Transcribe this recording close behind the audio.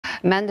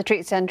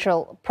Mandatory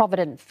Central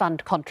Provident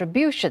Fund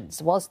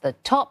contributions was the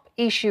top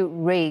issue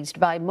raised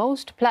by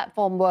most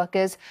platform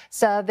workers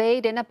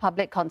surveyed in a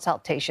public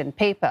consultation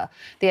paper.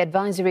 The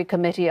Advisory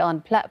Committee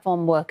on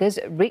Platform Workers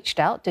reached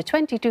out to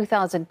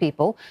 22,000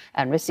 people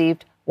and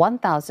received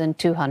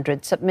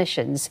 1,200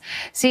 submissions.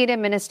 Senior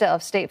Minister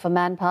of State for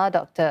Manpower,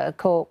 Dr.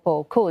 Koh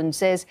Poh Koon,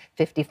 says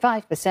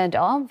 55%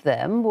 of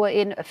them were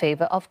in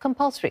favour of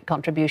compulsory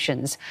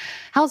contributions.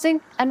 Housing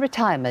and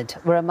retirement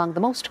were among the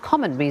most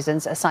common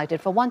reasons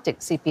cited for wanting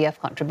CPF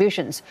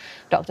contributions.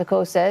 Dr.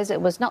 Koh says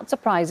it was not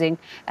surprising,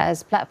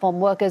 as platform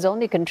workers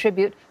only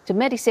contribute to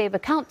MediSave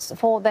accounts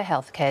for their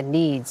healthcare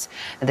needs.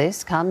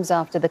 This comes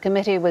after the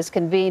committee was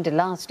convened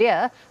last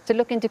year to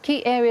look into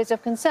key areas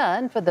of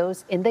concern for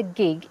those in the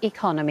gig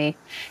economy.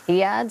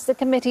 He adds the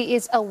committee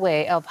is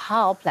aware of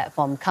how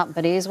platform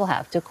companies will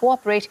have to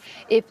cooperate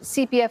if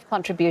CPF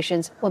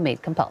contributions were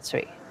made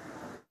compulsory.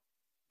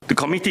 The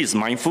committee is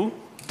mindful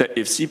that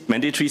if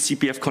mandatory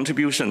CPF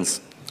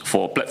contributions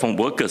for platform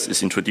workers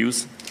is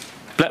introduced,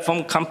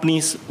 platform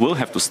companies will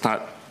have to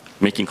start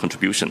making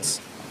contributions.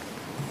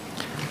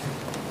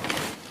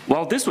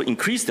 While this will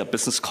increase their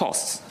business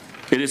costs,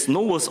 it is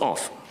no worse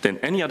off than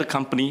any other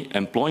company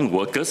employing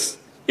workers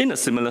in a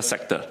similar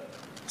sector,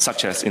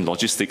 such as in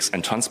logistics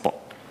and transport.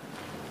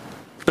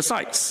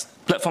 Besides,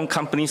 platform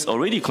companies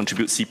already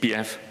contribute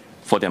CPF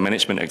for their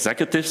management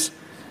executives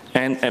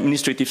and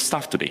administrative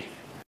staff today.